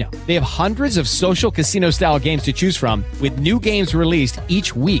Casino. They have hundreds of social casino style games to choose from with new games released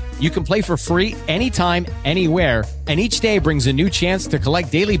each week. You can play for free anytime, anywhere. And each day brings a new chance to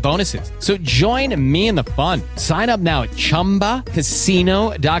collect daily bonuses. So join me in the fun. Sign up now at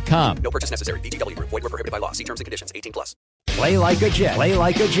ChumbaCasino.com. No purchase necessary. VGW. Void where prohibited by law. See terms and conditions. 18+. Play like a Jet. Play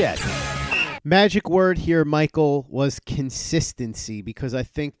like a Jet. Magic word here, Michael, was consistency, because I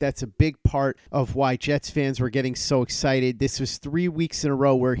think that's a big part of why Jets fans were getting so excited. This was 3 weeks in a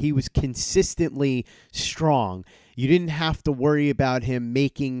row where he was consistently strong. You didn't have to worry about him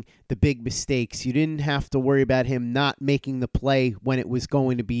making the big mistakes. You didn't have to worry about him not making the play when it was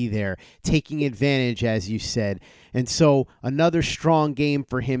going to be there, taking advantage, as you said. And so another strong game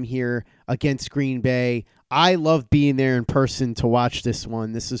for him here against Green Bay. I love being there in person to watch this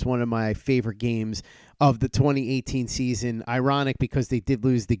one. This is one of my favorite games of the 2018 season. Ironic because they did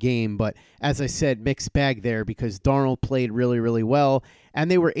lose the game, but as I said, mixed bag there because Darnold played really, really well, and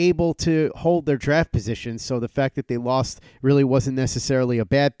they were able to hold their draft position, so the fact that they lost really wasn't necessarily a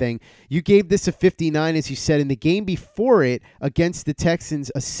bad thing. You gave this a 59, as you said. In the game before it against the Texans,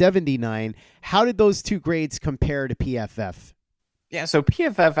 a 79. How did those two grades compare to PFF? Yeah, so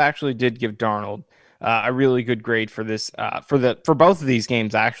PFF actually did give Darnold a really good grade for this for both of these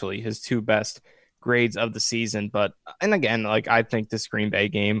games, actually, his 2 best grades of the season. But, and again, I think this Green Bay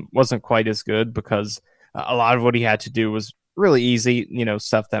game wasn't quite as good because a lot of what he had to do was really easy,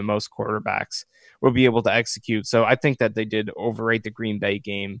 stuff that most quarterbacks will be able to execute. So I think that they did overrate the Green Bay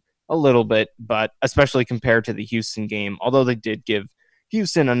game a little bit, but especially compared to the Houston game, although they did give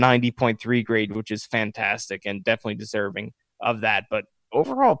Houston a 90.3 grade, which is fantastic and definitely deserving of that. But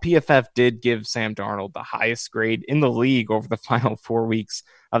overall, PFF did give Sam Darnold the highest grade in the league over the final 4 weeks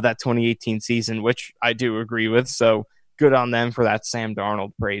of that 2018 season, which I do agree with. So good on them for that Sam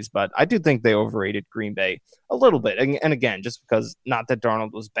Darnold praise. But I do think they overrated Green Bay a little bit. And again, just because, not that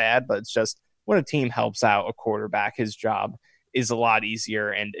Darnold was bad, but it's just when a team helps out a quarterback, his job is a lot easier.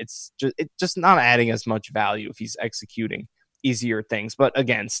 And it's just not adding as much value if he's executing easier things. But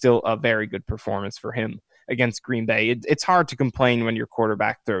again, still a very good performance for him against Green Bay. It's hard to complain when your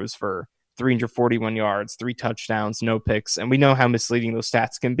quarterback throws for 341 yards, 3 touchdowns, no picks. And we know how misleading those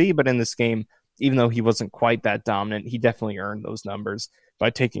stats can be. But in this game, even though he wasn't quite that dominant, he definitely earned those numbers by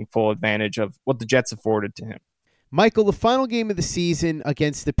taking full advantage of what the Jets afforded to him. Michael, the final game of the season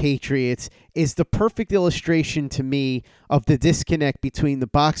against the Patriots is the perfect illustration to me of the disconnect between the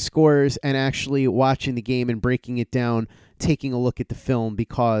box scores and actually watching the game and breaking it down, taking a look at the film,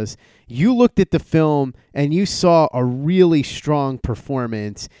 because you looked at the film and you saw a really strong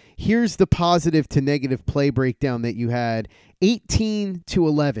performance. Here's the positive to negative play breakdown that you had. 18 to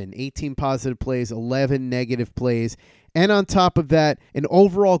 11, 18 positive plays, 11 negative plays. And on top of that, an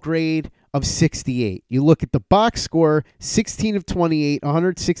overall grade of 68. You look at the box score, 16 of 28,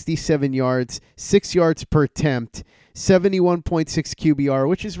 167 yards, 6 yards per attempt, 71.6 QBR,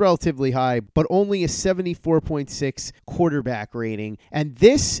 which is relatively high, but only a 74.6 quarterback rating. And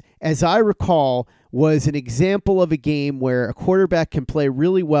this, as I recall, was an example of a game where a quarterback can play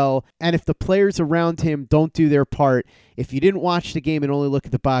really well, and if the players around him don't do their part, if you didn't watch the game and only look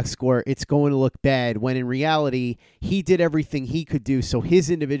at the box score, it's going to look bad, when in reality, he did everything he could do, so his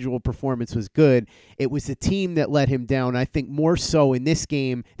individual performance was good. It was the team that let him down, I think more so in this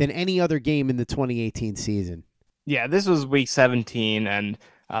game than any other game in the 2018 season. Yeah, this was week 17, and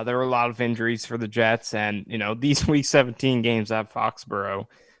there were a lot of injuries for the Jets, and these week 17 games at Foxborough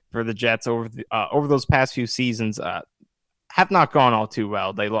for the Jets over those past few seasons have not gone all too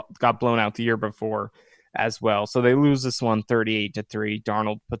well. They got blown out the year before as well, so they lose this one 38-3.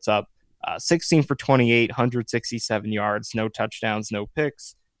 Darnold puts up 16 for 28, 167 yards, no touchdowns, no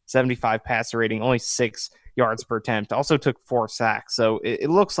picks, 75 passer rating, only 6 yards per attempt. Also took 4 sacks, so it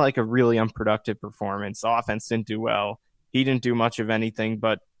looks like a really unproductive performance. The offense didn't do well. He didn't do much of anything,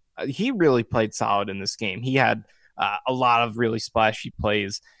 but he really played solid in this game. He had a lot of really splashy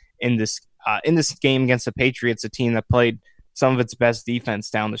plays in this game against the Patriots, a team that played some of its best defense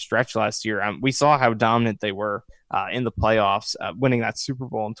down the stretch last year. We saw how dominant they were in the playoffs, winning that Super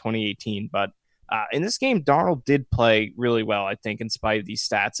Bowl in 2018. But in this game, Darnold did play really well, I think, in spite of these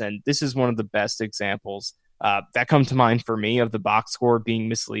stats. And this is one of the best examples that come to mind for me of the box score being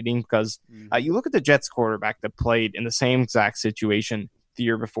misleading, because you look at the Jets quarterback that played in the same exact situation the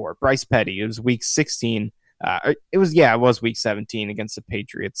year before, Bryce Petty. It was week 16. It was week 17 against the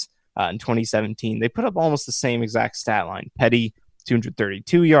Patriots in 2017. They put up almost the same exact stat line. Petty,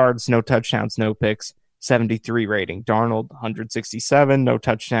 232 yards, no touchdowns, no picks, 73 rating. Darnold, 167, no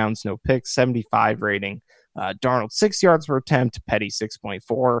touchdowns, no picks, 75 rating. Darnold, 6 yards per attempt, Petty,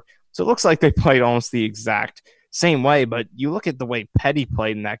 6.4. So it looks like they played almost the exact same way, but you look at the way Petty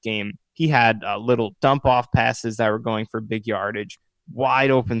played in that game. He had little dump-off passes that were going for big yardage,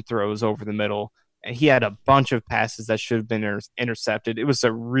 wide open throws over the middle, and he had a bunch of passes that should have been intercepted. It was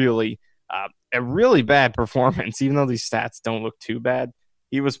a really bad performance, even though these stats don't look too bad.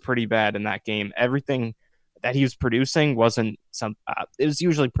 He was pretty bad in that game. Everything that he was producing wasn't it was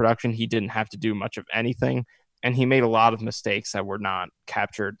usually production. He didn't have to do much of anything, and he made a lot of mistakes that were not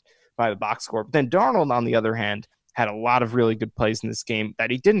captured by the box score. But then Darnold, on the other hand, had a lot of really good plays in this game that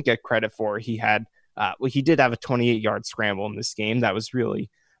he didn't get credit for. He had he did have a 28-yard scramble in this game. That was really,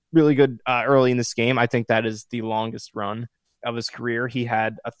 really good early in this game. I think that is the longest run of his career. He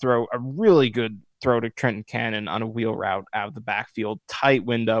had a really good throw to Trenton Cannon on a wheel route out of the backfield. Tight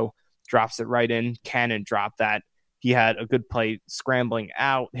window, drops it right in. Cannon dropped that. He had a good play scrambling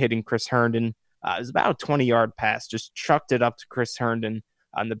out, hitting Chris Herndon. It was about a 20-yard pass, just chucked it up to Chris Herndon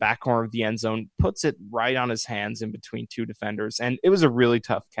on the back corner of the end zone, puts it right on his hands in between two defenders. And it was a really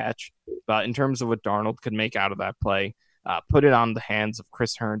tough catch. But in terms of what Darnold could make out of that play, put it on the hands of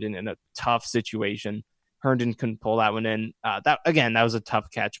Chris Herndon in a tough situation. Herndon couldn't pull that one in. That was a tough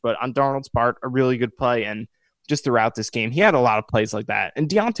catch. But on Darnold's part, a really good play. And just throughout this game, he had a lot of plays like that. And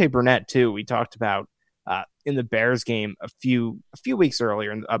Deontay Burnett, too, we talked about in the Bears game a few weeks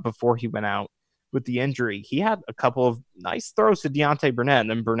earlier before he went out with the injury. He had a couple of nice throws to Deontay Burnett, and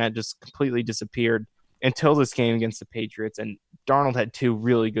then Burnett just completely disappeared until this game against the Patriots. And Darnold had two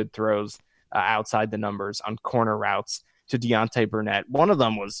really good throws outside the numbers on corner routes to Deontay Burnett. One of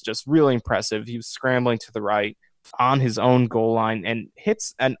them was just really impressive. He was scrambling to the right on his own goal line and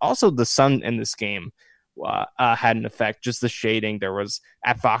hits, and also the sun in this game had an effect. Just the shading. There was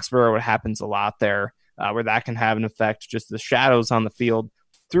at Foxborough, it happens a lot there where that can have an effect. Just the shadows on the field.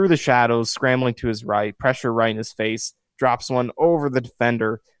 Through the shadows, scrambling to his right, pressure right in his face, drops one over the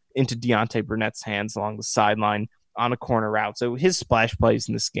defender into Deontay Burnett's hands along the sideline on a corner route. So his splash plays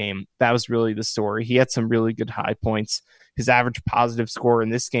in this game, that was really the story. He had some really good high points. His average positive score in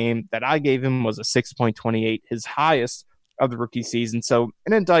this game that I gave him was a 6.28, his highest of the rookie season. So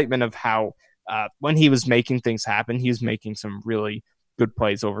an indictment of how when he was making things happen, he was making some really good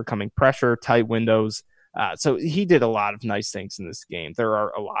plays, overcoming pressure, tight windows. So he did a lot of nice things in this game. There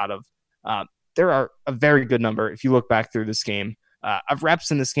are a very good number. If you look back through this game, of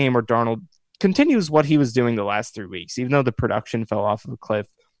reps in this game where Darnold continues what he was doing the last 3 weeks. Even though the production fell off of a cliff,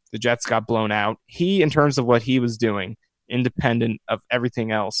 the Jets got blown out. He, in terms of what he was doing, independent of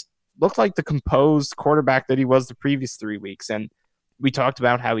everything else, looked like the composed quarterback that he was the previous 3 weeks. And we talked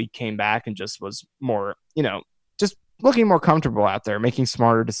about how he came back and just was more, just looking more comfortable out there, making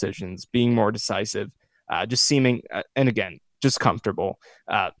smarter decisions, being more decisive, just seeming, and again, just comfortable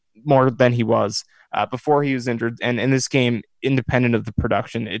more than he was before he was injured. And in this game, independent of the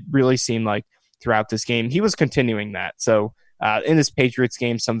production, it really seemed like throughout this game, he was continuing that. So in this Patriots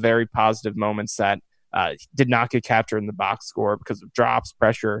game, some very positive moments that did not get captured in the box score because of drops,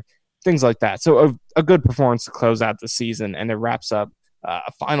 pressure, things like that. So a good performance to close out the season, and it wraps up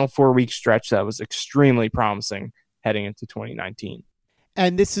a final 4-week stretch that was extremely promising heading into 2019.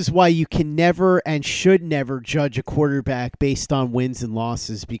 And this is why you can never and should never judge a quarterback based on wins and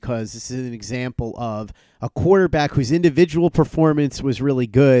losses, because this is an example of a quarterback whose individual performance was really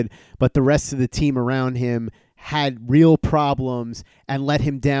good, but the rest of the team around him had real problems and let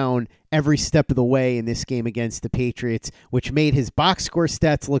him down every step of the way in this game against the Patriots, which made his box score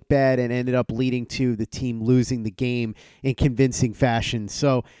stats look bad and ended up leading to the team losing the game in convincing fashion.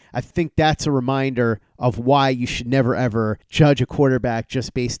 So I think that's a reminder of why you should never, ever judge a quarterback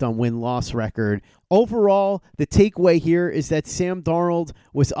just based on win-loss record. Overall, the takeaway here is that Sam Darnold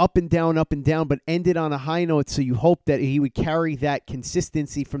was up and down, but ended on a high note, so you hope that he would carry that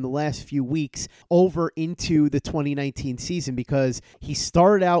consistency from the last few weeks over into the 2019 season, because he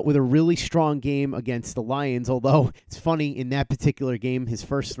started out with a really strong game against the Lions, although it's funny, in that particular game, his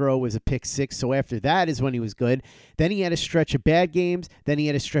first throw was a pick six, so after that is when he was good. Then he had a stretch of bad games, then he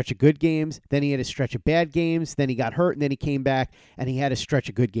had a stretch of good games, then he had a stretch of bad games, then he got hurt, and then he came back, and he had a stretch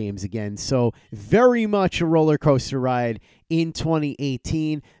of good games again. So very much a roller coaster ride in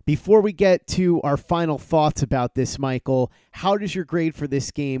 2018. Before we get to our final thoughts about this, Michael, how does your grade for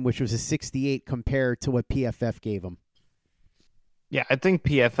this game, which was a 68, compare to what PFF gave him? Yeah, I think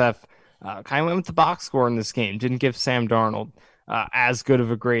PFF kind of went with the box score in this game, didn't give Sam Darnold as good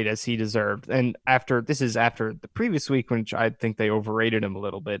of a grade as he deserved. And after the previous week, which I think they overrated him a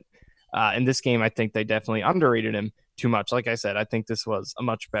little bit. In this game, I think they definitely underrated him too much. Like I said, I think this was a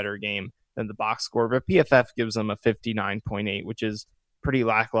much better game than the box score, but PFF gives them a 59.8, which is pretty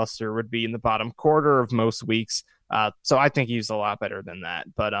lackluster, would be in the bottom quarter of most weeks. So I think he's a lot better than that.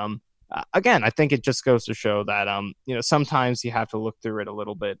 But again, I think it just goes to show that sometimes you have to look through it a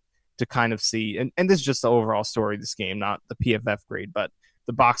little bit to kind of see, and this is just the overall story of this game, not the PFF grade, but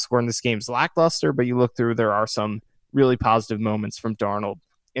the box score in this game is lackluster, but you look through, there are some really positive moments from Darnold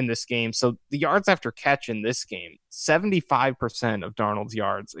in this game. So the yards after catch in this game, 75% of Darnold's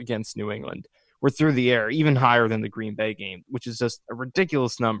yards against New England were through the air, even higher than the Green Bay game, which is just a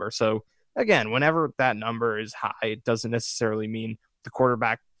ridiculous number. So again, whenever that number is high, it doesn't necessarily mean the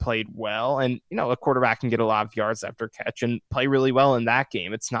quarterback played well. And, a quarterback can get a lot of yards after catch and play really well in that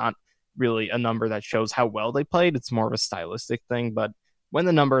game. It's not really a number that shows how well they played. It's more of a stylistic thing. But when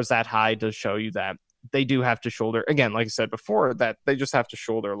the number is that high, it does show you that they do have to shoulder, again, like I said before, that they just have to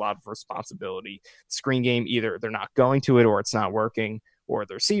shoulder a lot of responsibility. Screen game, either they're not going to it or it's not working, or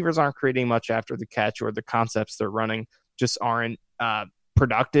the receivers aren't creating much after the catch, or the concepts they're running just aren't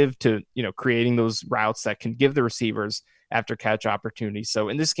productive to, creating those routes that can give the receivers after catch opportunities. So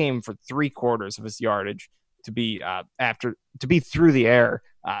in this game, for 3/4 of his yardage to be through the air,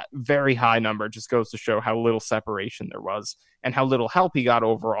 very high number, just goes to show how little separation there was and how little help he got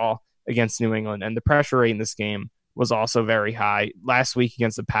overall against New England. And the pressure rate in this game was also very high. Last week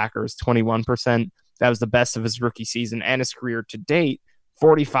against the Packers, 21%. That was the best of his rookie season and his career to date.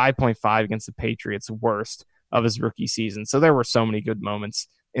 45.5 against the Patriots, worst of his rookie season. So there were so many good moments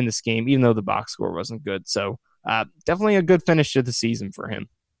in this game, even though the box score wasn't good. So definitely a good finish to the season for him.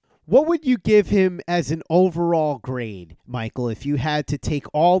 What would you give him as an overall grade, Michael, if you had to take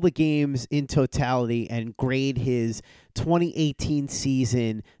all the games in totality and grade his 2018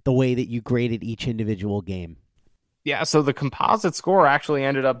 season the way that you graded each individual game? Yeah, so the composite score actually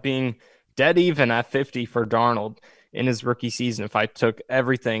ended up being dead even at 50 for Darnold in his rookie season if I took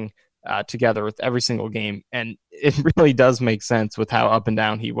everything together with every single game. And it really does make sense with how up and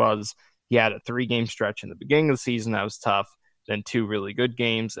down he was. He had a 3-game stretch in the beginning of the season that was tough, then 2 really good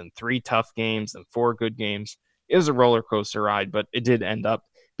games, and 3 tough games, and 4 good games. It was a roller coaster ride, but it did end up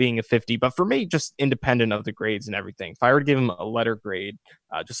being a 50. But for me, just independent of the grades and everything, if I were to give him a letter grade,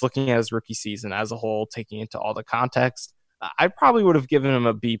 just looking at his rookie season as a whole, taking into all the context, I probably would have given him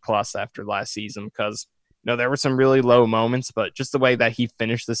a B+ after last season, because there were some really low moments, but just the way that he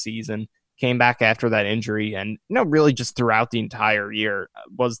finished the season, came back after that injury, and really just throughout the entire year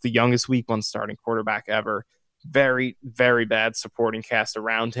was the youngest week 1 starting quarterback ever very, very bad supporting cast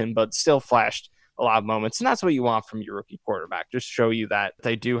around him, but still flashed a lot of moments. And that's what you want from your rookie quarterback. Just show you that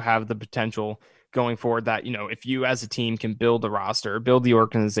they do have the potential going forward, that, if you as a team can build the roster, build the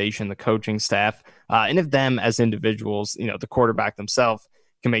organization, the coaching staff, and if them as individuals, the quarterback themselves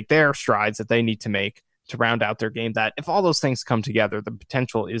can make their strides that they need to make to round out their game, that if all those things come together, the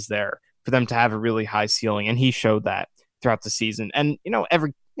potential is there for them to have a really high ceiling. And he showed that throughout the season. And,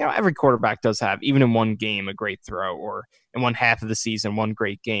 every quarterback does have, even in one game, a great throw, or in one half of the season, one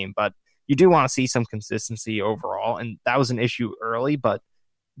great game. But you do want to see some consistency overall. And that was an issue early, but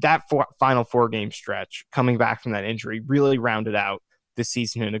that final 4-game stretch coming back from that injury really rounded out this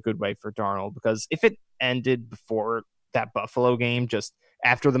season in a good way for Darnold, because if it ended before that Buffalo game, just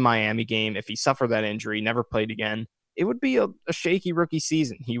after the Miami game, if he suffered that injury, never played again, it would be a shaky rookie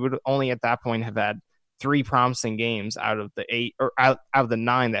season. He would only at that point have had 3 promising games out of the 8 or out of the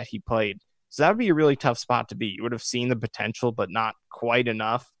 9 that he played. So that would be a really tough spot to be. You would have seen the potential, but not quite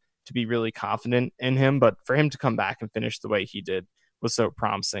enough to be really confident in him. But for him to come back and finish the way he did was so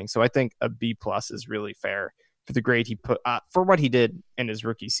promising. So I think a B+ is really fair for the grade he put for what he did in his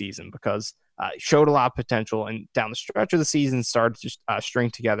rookie season, because he showed a lot of potential, and down the stretch of the season started to string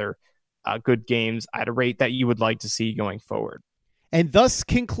together good games at a rate that you would like to see going forward. And thus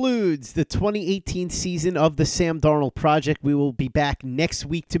concludes the 2018 season of the Sam Darnold Project. We will be back next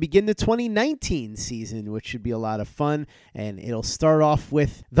week to begin the 2019 season, which should be a lot of fun. And it'll start off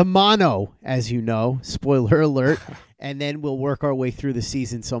with the mono, as you know, spoiler alert. And then we'll work our way through the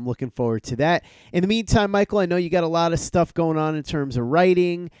season, so I'm looking forward to that. In the meantime, Michael, I know you got a lot of stuff going on in terms of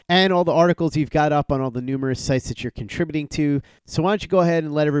writing and all the articles you've got up on all the numerous sites that you're contributing to. So why don't you go ahead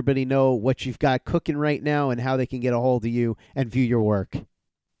and let everybody know what you've got cooking right now and how they can get a hold of you and view your work.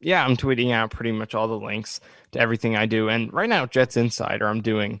 Yeah, I'm tweeting out pretty much all the links to everything I do. And right now, Jets Insider, I'm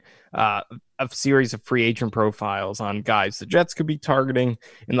doing a series of free agent profiles on guys the Jets could be targeting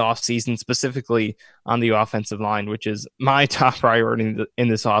in the offseason, specifically on the offensive line, which is my top priority in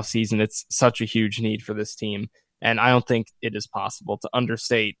this offseason. It's such a huge need for this team, and I don't think it is possible to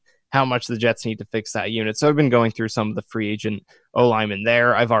understate how much the Jets need to fix that unit. So I've been going through some of the free agent O-linemen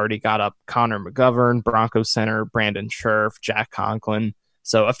there. I've already got up Connor McGovern, Broncos center, Brandon Scherf, Jack Conklin.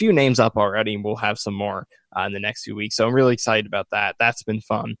 So a few names up already, and we'll have some more in the next few weeks. So I'm really excited about that. That's been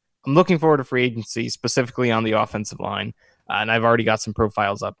fun. I'm looking forward to free agency, specifically on the offensive line. And I've already got some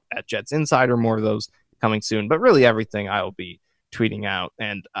profiles up at Jets Insider, more of those coming soon. But really everything I will be tweeting out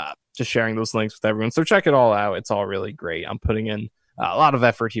and just sharing those links with everyone. So check it all out. It's all really great. I'm putting in a lot of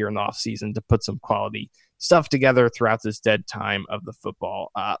effort here in the offseason to put some quality stuff together throughout this dead time of the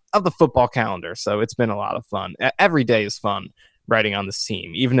football calendar. So it's been a lot of fun. Every day is fun writing on this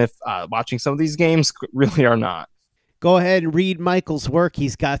team, even if watching some of these games really are not. Go ahead and read Michael's work.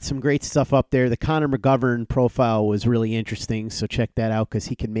 He's got some great stuff up there. The Connor McGovern profile was really interesting, so check that out because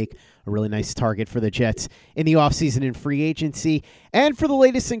he can make a really nice target for the Jets in the offseason and free agency. And for the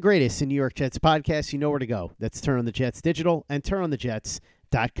latest and greatest in New York Jets podcasts, you know where to go. That's Turn on the Jets Digital and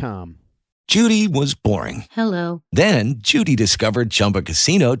turnonthejets.com. Judy was boring. Hello. Then Judy discovered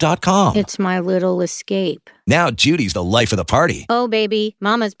ChumbaCasino.com. It's my little escape. Now Judy's the life of the party. Oh, baby,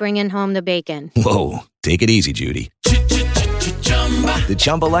 mama's bringing home the bacon. Whoa, take it easy, Judy. The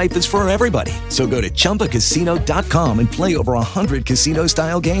Chumba life is for everybody. So go to ChumbaCasino.com and play over 100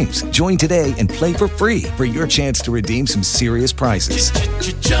 casino-style games. Join today and play for free for your chance to redeem some serious prizes.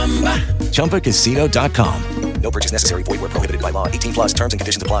 ChumbaCasino.com. No purchase necessary. Void where prohibited by law. 18+ terms and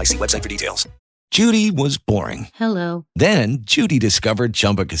conditions apply. See website for details. Judy was boring. Hello. Then Judy discovered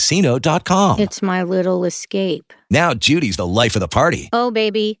ChumbaCasino.com. It's my little escape. Now Judy's the life of the party. Oh,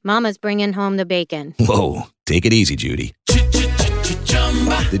 baby, mama's bringing home the bacon. Whoa, take it easy, Judy.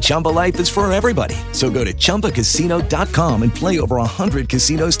 The Chumba life is for everybody. So go to ChumbaCasino.com and play over 100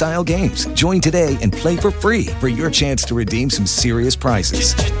 casino-style games. Join today and play for free for your chance to redeem some serious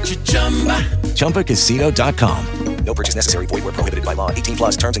prizes. ChumbaCasino.com. No purchase necessary. Void where prohibited by law.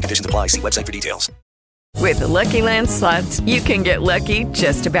 18+ terms and conditions apply. See website for details. With the Lucky Land Slots, you can get lucky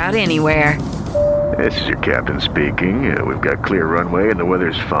just about anywhere. This is your captain speaking. We've got clear runway and the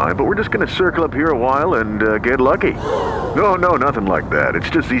weather's fine, but we're just going to circle up here a while and get lucky. No, nothing like that. It's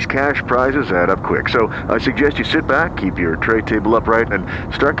just these cash prizes add up quick. So I suggest you sit back, keep your tray table upright,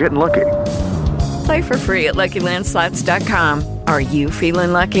 and start getting lucky. Play for free at LuckyLandSlots.com. Are you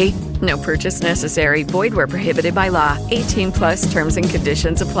feeling lucky? No purchase necessary. Void where prohibited by law. 18+ terms and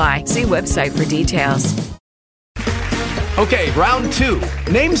conditions apply. See website for details. Okay, round 2.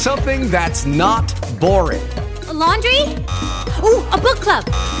 Name something that's not boring. A laundry? Ooh, a book club.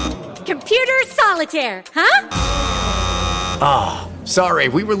 Computer solitaire, huh? Ah, sorry,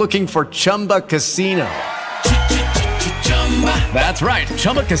 we were looking for Chumba Casino. That's right.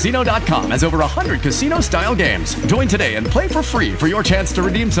 ChumbaCasino.com has over 100 casino-style games. Join today and play for free for your chance to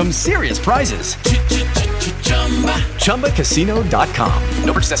redeem some serious prizes. ChumbaCasino.com.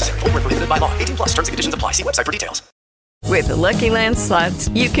 No purchase necessary. Void where prohibited by law. 18 plus. Terms and conditions apply. See website for details. With the Lucky Land Slots,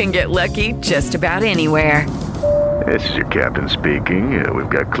 you can get lucky just about anywhere. This is your captain speaking. We've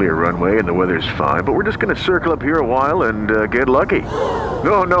got clear runway and the weather's fine, but we're just going to circle up here a while and get lucky.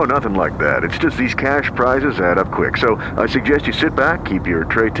 No, nothing like that. It's just these cash prizes add up quick. So I suggest you sit back, keep your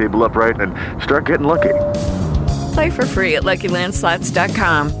tray table upright, and start getting lucky. Play for free at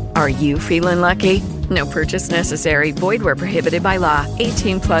LuckyLandSlots.com. Are you feeling lucky? No purchase necessary. Void where prohibited by law.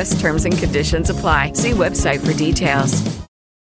 18 plus terms and conditions apply. See website for details.